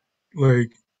things.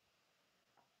 Like,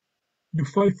 you're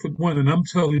 5'1", and I'm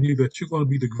telling you that you're going to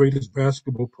be the greatest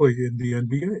basketball player in the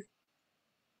NBA.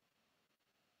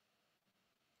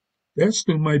 That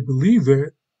student might believe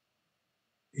that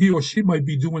he or she might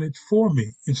be doing it for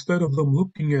me instead of them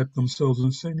looking at themselves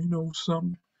and saying, you know,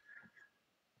 something,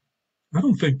 I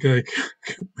don't think I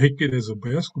could make it as a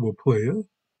basketball player.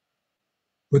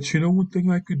 But you know one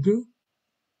thing I could do?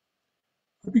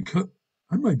 I become,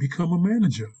 I might become a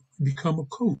manager, become a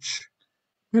coach.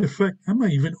 Matter of fact, I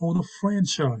might even own a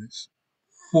franchise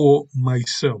for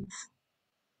myself.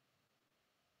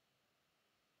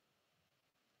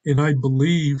 And I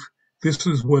believe this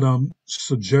is what I'm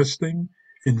suggesting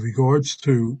in regards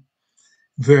to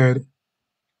that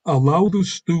allow the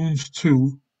students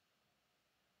to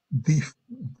be,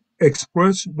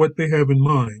 express what they have in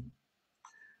mind,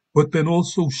 but then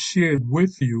also share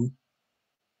with you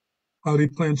how they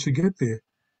plan to get there.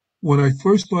 When I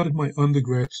first started my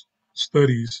undergrad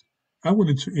studies, I went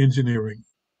into engineering.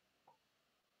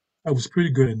 I was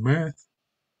pretty good in math,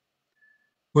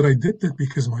 but I did that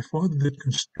because my father did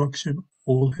construction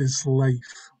all his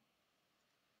life.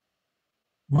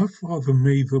 My father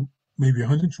made maybe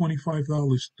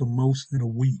 $125 the most in a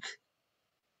week.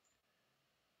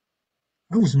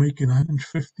 I was making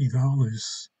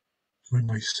 $150 during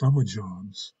my summer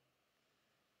jobs.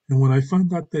 And when I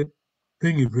found out that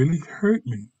thing, it really hurt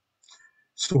me.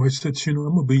 So I said, you know,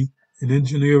 I'm going to be in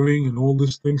engineering and all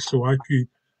this thing so I could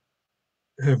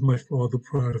have my father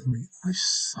proud of me. I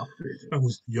suffered. I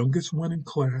was the youngest one in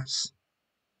class.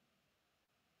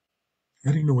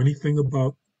 I didn't know anything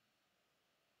about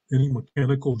any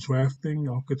mechanical drafting,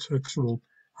 architectural.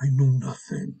 I knew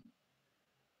nothing.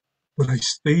 But I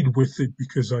stayed with it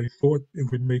because I thought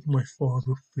it would make my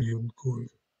father feel good.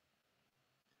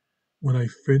 When I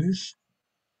finished,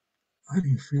 I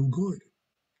didn't feel good.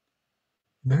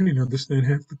 And I didn't understand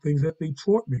half the things that they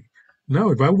taught me.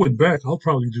 Now, if I went back, I'll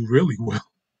probably do really well.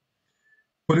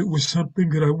 But it was something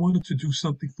that I wanted to do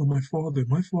something for my father.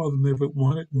 My father never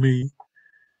wanted me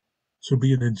to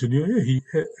be an engineer. Yeah, he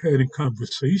had a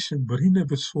conversation, but he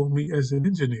never saw me as an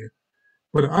engineer.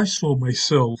 But I saw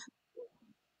myself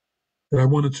that I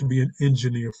wanted to be an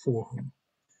engineer for him.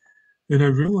 And I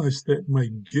realized that my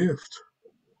gift,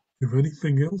 if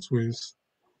anything else, was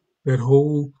that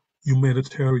whole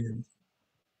humanitarian.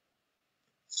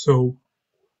 So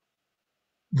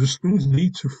the students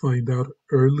need to find out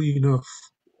early enough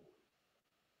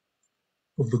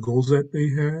of the goals that they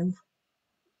have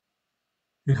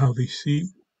and how they see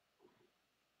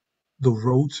the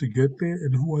road to get there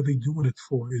and who are they doing it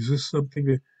for. Is this something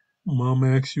that mom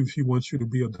asks you if she wants you to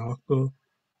be a doctor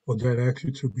or dad asks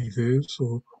you to be this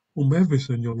or whomever's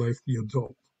in your life, the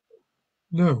adult?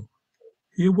 No.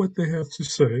 Hear what they have to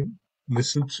say,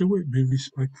 listen to it, be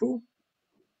respectful,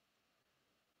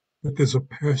 but there's a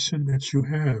passion that you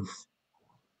have.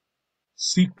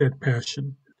 Seek that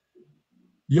passion.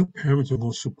 Your parents are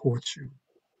going to support you.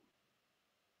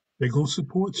 They're going to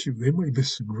support you. They might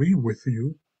disagree with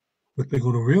you, but they're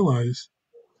going to realize,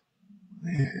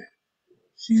 man,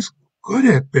 she's good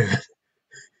at that.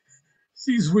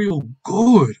 She's real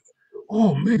good.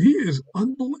 Oh man, he is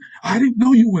unbelievable. I didn't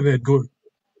know you were that good.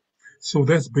 So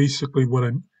that's basically what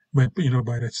I meant,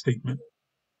 by that statement.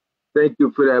 Thank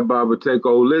you for that, Baba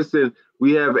Tenko. Listen,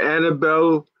 we have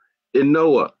Annabelle and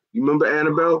Noah. You remember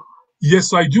Annabelle?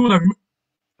 Yes, I do, and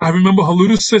I remember her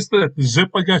little sister that the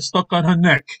zipper got stuck on her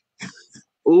neck.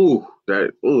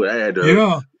 That had to hurt.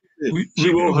 Yeah,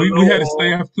 She wrote we hello had to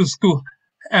stay all. after school.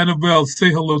 Annabelle,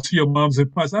 say hello to your moms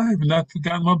and pops. I have not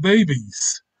forgotten my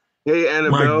babies. Hey My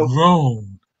Annabelle,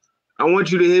 grown. I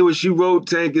want you to hear what she wrote,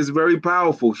 Tank. It's very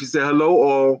powerful. She said, hello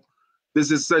all.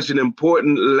 This is such an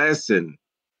important lesson.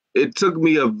 It took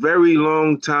me a very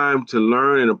long time to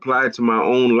learn and apply it to my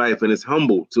own life, and it's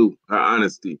humble too, her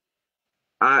honesty.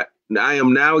 I I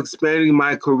am now expanding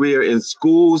my career in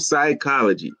school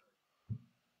psychology.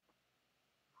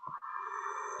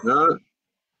 Huh?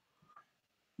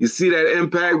 You see that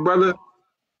impact, brother?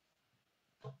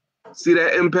 See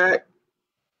that impact?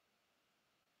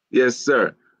 Yes,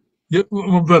 sir. Yeah,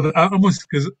 well, brother, I almost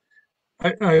because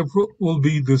I will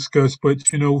be discussed, but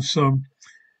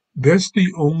that's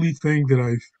the only thing that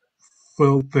I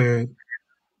felt that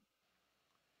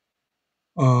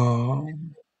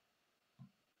um,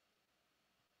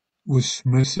 was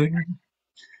missing.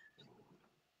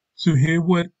 to hear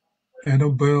what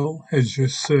Annabelle has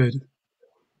just said,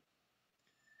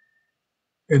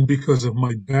 and because of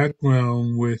my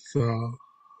background with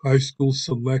high school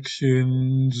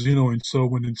selections, and so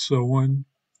on and so on,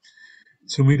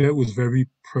 to me that was very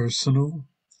personal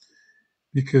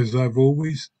because I've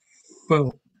always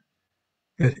felt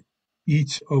that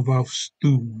each of our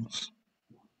students,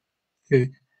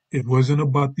 okay, it wasn't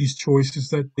about these choices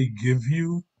that they give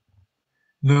you.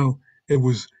 No,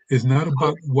 it's not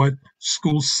about what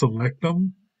schools select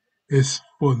them. It's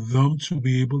for them to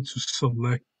be able to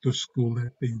select the school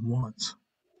that they want.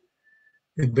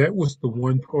 And that was the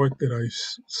one part that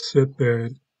said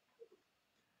that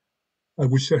I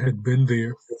wish I had been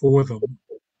there for them.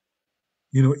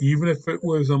 Even if it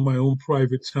was on my own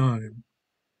private time,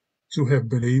 to have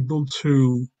been able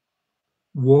to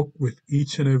walk with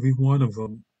each and every one of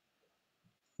them,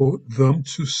 for them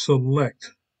to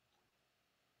select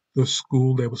the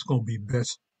school that was going to be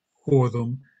best for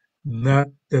them, not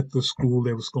that the school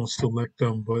that was going to select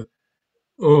them, but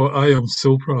oh, I am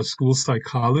so proud. School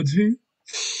psychology.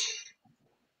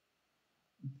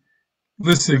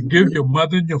 Listen, give your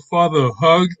mother and your father a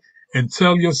hug and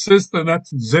tell your sister not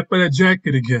to zip her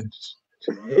jacket again.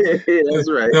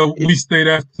 That's right. Now, we stayed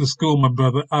after school, my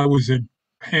brother. I was in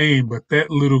pain, but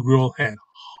that little girl had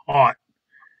heart.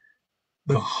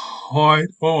 The heart,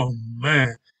 oh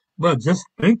man. But just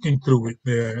thinking through it,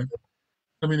 man.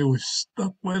 I mean, it was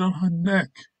stuck right on her neck.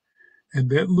 And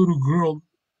that little girl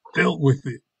dealt with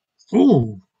it.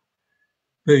 Ooh,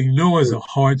 they know as a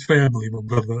hard family, my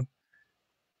brother.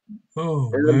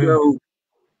 Oh man. Annabelle,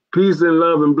 peace and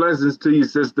love and blessings to you,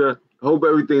 sister. Hope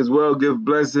everything's well. Give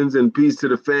blessings and peace to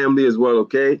the family as well,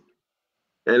 okay?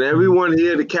 And Mm, everyone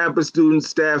here, the campus students,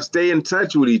 staff, stay in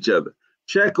touch with each other.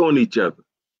 Check on each other.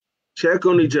 Check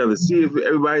on each mm, other. See if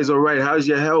everybody's all right. How's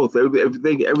your health? okay.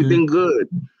 Everything good.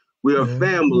 We are Yeah.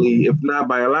 family, if not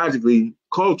biologically,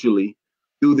 culturally,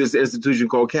 through this institution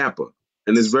called KAPPA.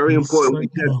 And it's very School important we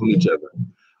check on each psychology. other.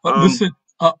 Um, Listen,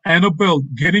 Annabelle,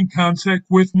 get in contact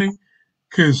with me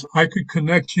because I could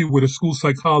connect you with a school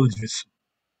psychologist,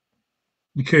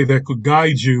 okay, that could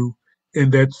guide you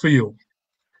in that field.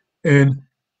 And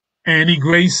Annie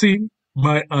Gracie,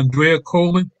 my Andrea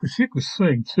Coleman, 'cause she could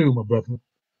sing too, my brother.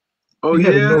 oh She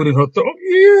had a yeah? note in her throat. Oh,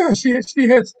 yeah, she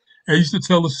had. I used to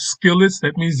tell her skillets.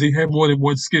 That means they have more than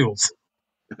one skills.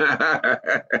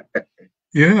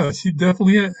 Yeah, she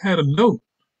definitely had a note.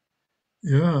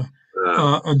 Yeah.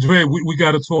 Andrea, we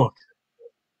got to talk.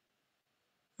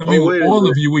 I oh mean, with wait a all minute.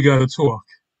 of you, we got to talk.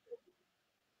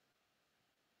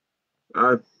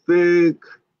 I think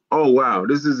oh wow,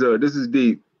 this is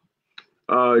deep.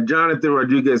 Jonathan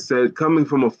Rodriguez said, coming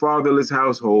from a fatherless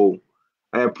household,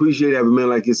 I appreciate having men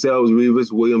like yourselves,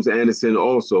 Rivas, Williams, Anderson,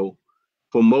 also,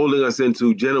 for molding us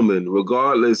into gentlemen,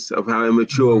 regardless of how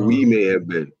immature we Uh, may have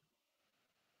been.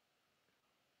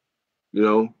 You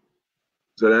know,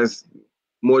 so that's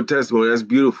more testimony. That's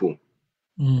beautiful.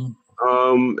 mm,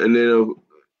 And then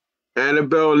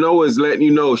Annabelle Noah is letting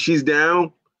you know she's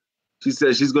down. She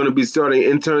says she's going to be starting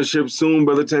internship soon,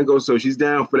 Brother Tanko. So she's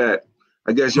down for that.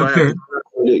 I guess y'all have okay.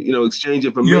 to, exchange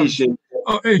Yeah. information.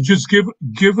 Hey, just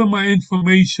give her my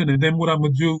information, and then what I'm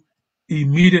gonna do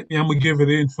immediately, I'm gonna give her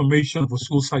the information of a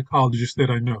school psychologist that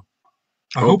I know.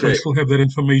 I hope I Okay. still have that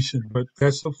information, but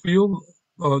that's her field.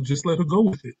 Just let her go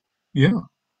with it. Yeah.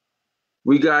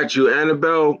 We got you,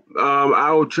 Annabelle.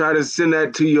 I will try to send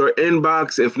that to your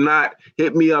inbox. If not,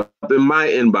 hit me up in my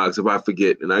inbox if I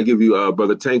forget, and I give you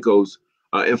Brother Tanko's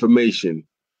information.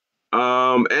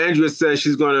 Andrea says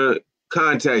she's gonna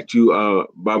contact you,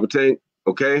 Baba Tank.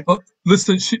 Okay.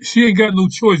 Listen, she ain't got no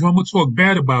choice. I'm gonna talk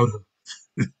bad about her.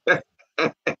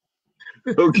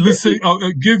 Listen,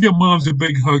 Okay. give your moms a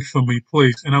big hug for me,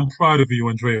 please. And I'm proud of you,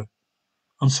 Andrea.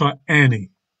 I'm sorry,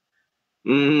 Annie.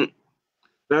 hmm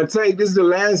Now, Tank, this is the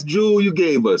last jewel you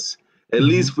gave us, at Hmm.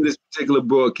 least for this particular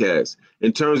broadcast,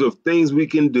 in terms of things we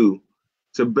can do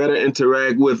to better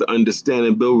interact with, understand,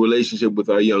 and build relationship with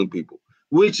our young people,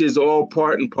 which is all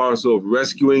part and parcel of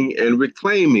rescuing and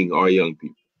reclaiming our young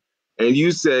people. And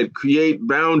you said create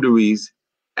boundaries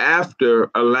after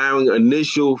allowing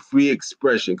initial free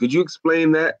expression. Could you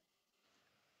explain that?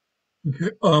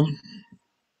 Okay.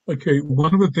 Okay.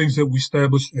 One of the things that we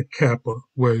established at Kappa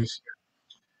was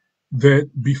that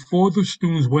before the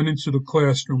students went into the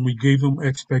classroom, we gave them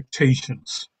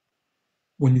expectations.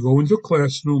 When you go into the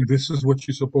classroom, this is what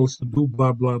you're supposed to do,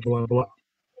 blah, blah, blah, blah.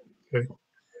 Okay.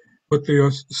 But there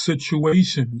are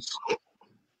situations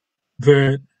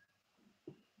that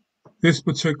this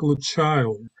particular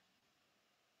child,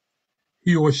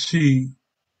 he or she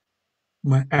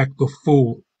might act a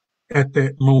fool at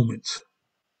that moment.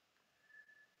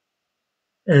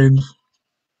 And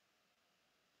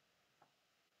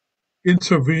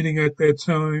intervening at that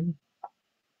time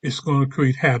is going to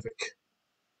create havoc.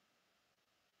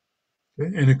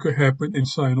 Okay? And it could happen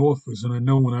inside an office. And I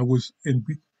know when I was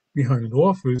behind an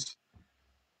office,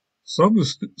 some of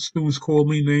the students called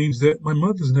me names that my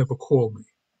mother's never called me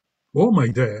or my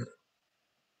dad.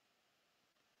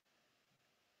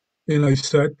 And I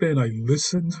sat there and I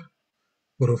listened.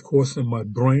 But of course, in my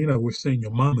brain, I was saying,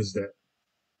 your mom is that.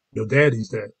 Your daddy's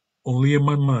that. Only in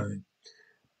my mind.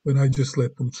 But I just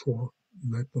let them talk,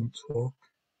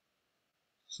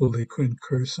 so they couldn't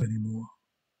curse anymore.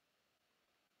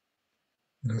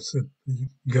 And I said, you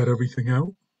got everything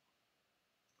out?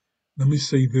 Let me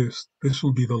say this. This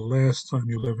will be the last time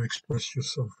you'll ever express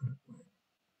yourself that way.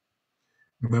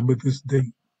 Remember this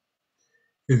date.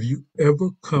 If you ever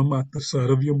come out the side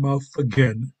of your mouth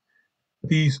again,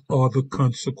 these are the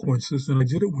consequences. And I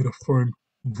did it with a firm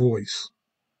voice.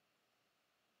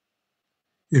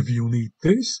 If you need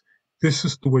this, this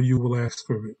is the way you will ask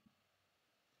for it.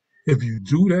 If you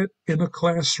do that in a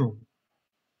classroom,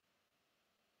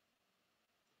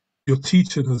 your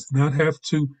teacher does not have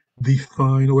to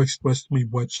define or express to me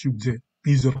what you did.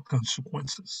 These are the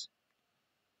consequences.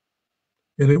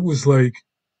 And it was like,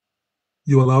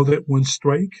 you allow that one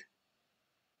strike.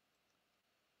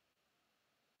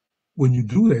 When you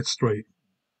do that strike,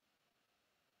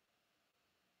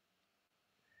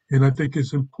 and I think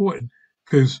it's important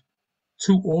because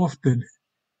too often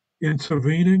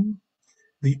intervening,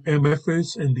 the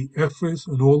MFs and the Fs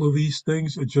and all of these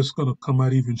things are just going to come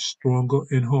out even stronger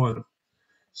and harder.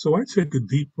 So I take a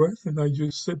deep breath and I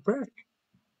just sit back.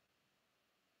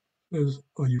 Says,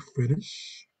 are you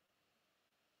finished?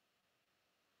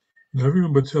 And I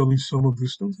remember telling some of the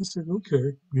students, I said,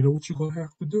 okay, you know what you're going to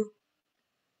have to do?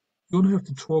 You're going to have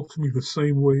to talk to me the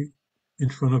same way in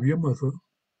front of your mother.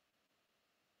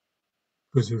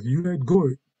 Because if you're that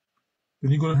good,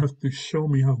 then you're going to have to show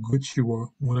me how good you are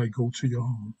when I go to your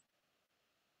home.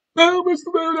 No,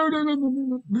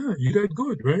 Mr. No, you're that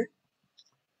good, right?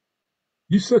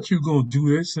 You said you're going to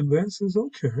do this and that. Says,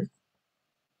 okay,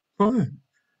 fine.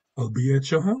 I'll be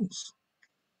at your house.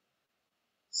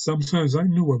 Sometimes I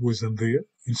knew I wasn't there,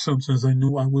 and sometimes I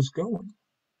knew I was going.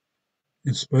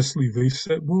 Especially they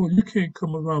said, well, you can't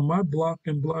come around my block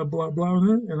and blah, blah, blah.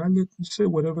 And I let them say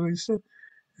whatever they said.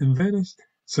 And then,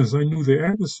 since I knew the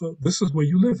address, this is where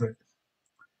you live at.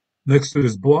 Next to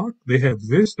this block, they have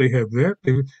this, they have that.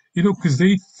 Because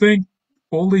they think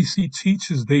all they see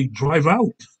teachers, they drive out.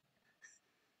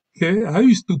 Okay, I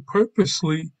used to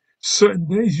purposely, certain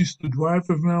days, used to drive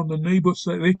around the neighborhood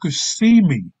so they could see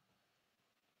me.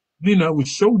 I was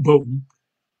showboating.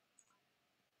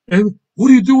 And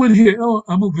what are you doing here? Oh,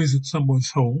 I'm going to visit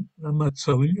someone's home. I'm not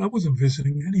telling you, I wasn't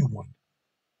visiting anyone.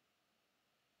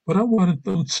 But I wanted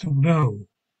them to know,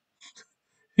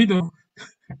 you know,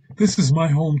 this is my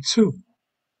home too.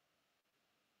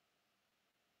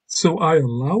 So I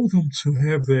allow them to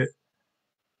have that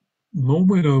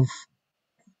moment of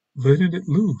letting it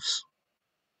loose.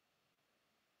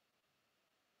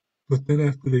 But then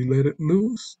after they let it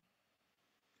loose,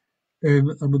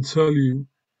 and I'm going to tell you,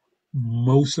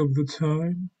 most of the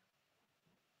time,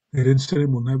 that incident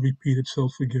will not repeat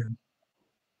itself again.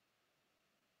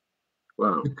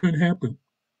 Wow. It could happen.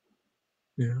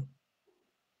 Yeah.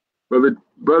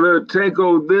 Brother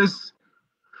Tanco, this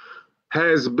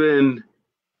has been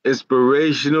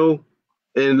inspirational,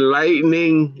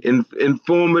 enlightening,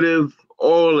 informative,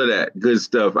 all of that good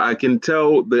stuff. I can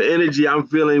tell the energy I'm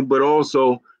feeling, but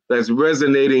also that's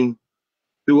resonating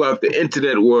throughout the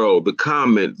internet world, the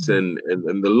comments and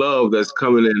the love that's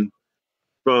coming in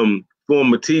from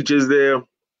former teachers there,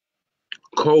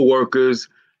 co-workers,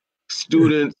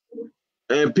 students,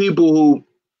 and people who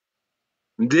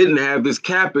didn't have this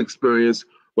CAP experience,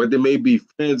 but they may be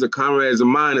friends or comrades of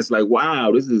mine. It's like,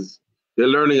 wow, they're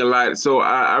learning a lot. So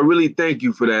I really thank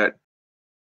you for that.